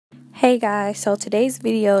Hey guys, so today's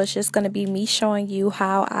video is just going to be me showing you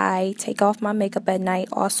how I take off my makeup at night,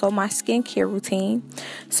 also my skincare routine.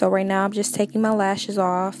 So right now I'm just taking my lashes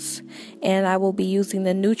off and I will be using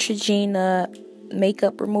the Neutrogena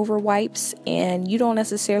Makeup remover wipes, and you don't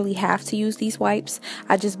necessarily have to use these wipes.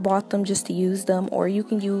 I just bought them just to use them, or you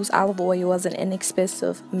can use olive oil as an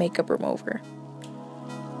inexpensive makeup remover.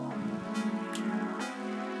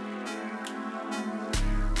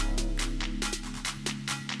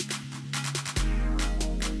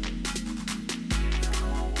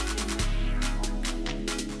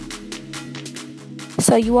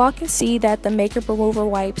 So you all can see that the makeup remover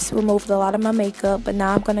wipes removed a lot of my makeup, but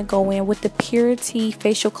now I'm going to go in with the Purity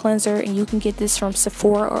facial cleanser, and you can get this from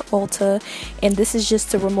Sephora or Ulta, and this is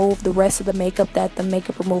just to remove the rest of the makeup that the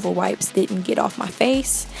makeup remover wipes didn't get off my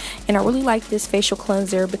face. And I really like this facial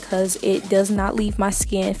cleanser because it does not leave my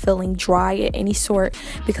skin feeling dry at any sort,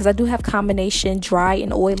 because I do have combination dry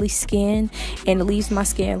and oily skin, and it leaves my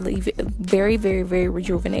skin very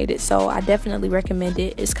rejuvenated. So I definitely recommend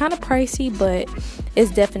it. It's kind of pricey, but it's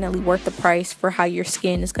definitely worth the price for how your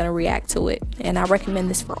skin is going to react to it. And I recommend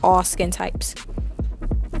this for all skin types.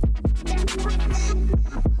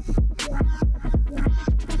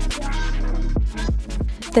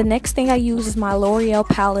 The next thing I use is my L'Oreal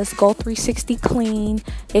Palace Go 360 Clean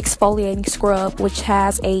Exfoliating Scrub, which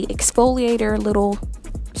has a exfoliator little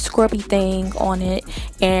scrubby thing on it,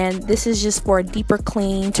 and this is just for a deeper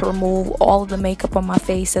clean to remove all of the makeup on my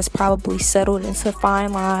face that's probably settled into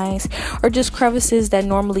fine lines or just crevices that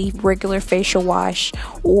normally regular facial wash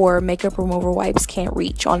or makeup remover wipes can't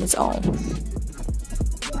reach on its own.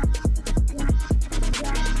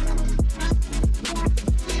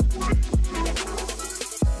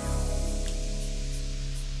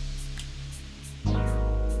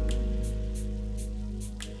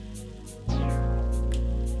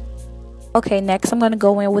 Okay, next I'm going to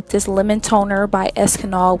go in with this lemon toner by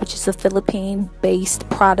Eskinol, which is a Philippine based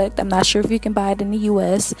product. I'm not sure if you can buy it in the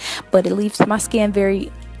US, but it leaves my skin very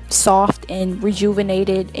soft and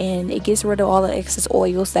rejuvenated, and it gets rid of all the excess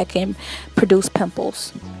oils that can produce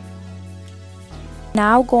pimples.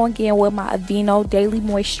 Now going in with my Aveeno Daily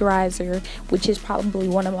Moisturizer, which is probably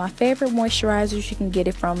one of my favorite moisturizers. You can get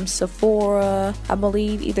it from Sephora, I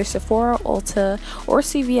believe either Sephora, Ulta, or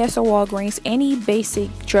CVS or Walgreens. Any basic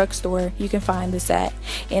drugstore you can find this at.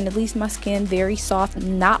 And it leaves my skin very soft,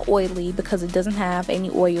 not oily because it doesn't have any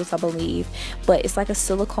oils, I believe. But it's like a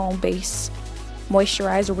silicone base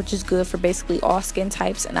moisturizer, which is good for basically all skin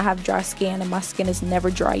types, and I have dry skin and my skin is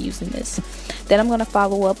never dry using this. Then I'm going to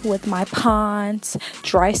follow up with my Pond's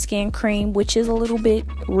dry skin cream, which is a little bit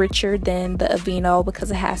richer than the Aveeno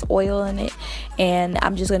because it has oil in it, and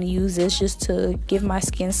I'm just going to use this just to give my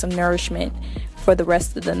skin some nourishment for the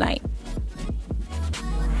rest of the night.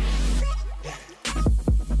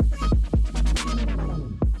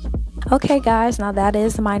 Okay guys, now that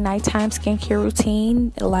is my nighttime skincare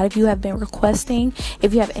routine. A lot of you have been requesting.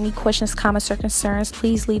 If you have any questions, comments, or concerns,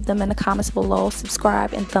 please leave them in the comments below.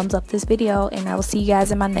 Subscribe and thumbs up this video, and I will see you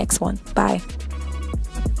guys in my next one. Bye.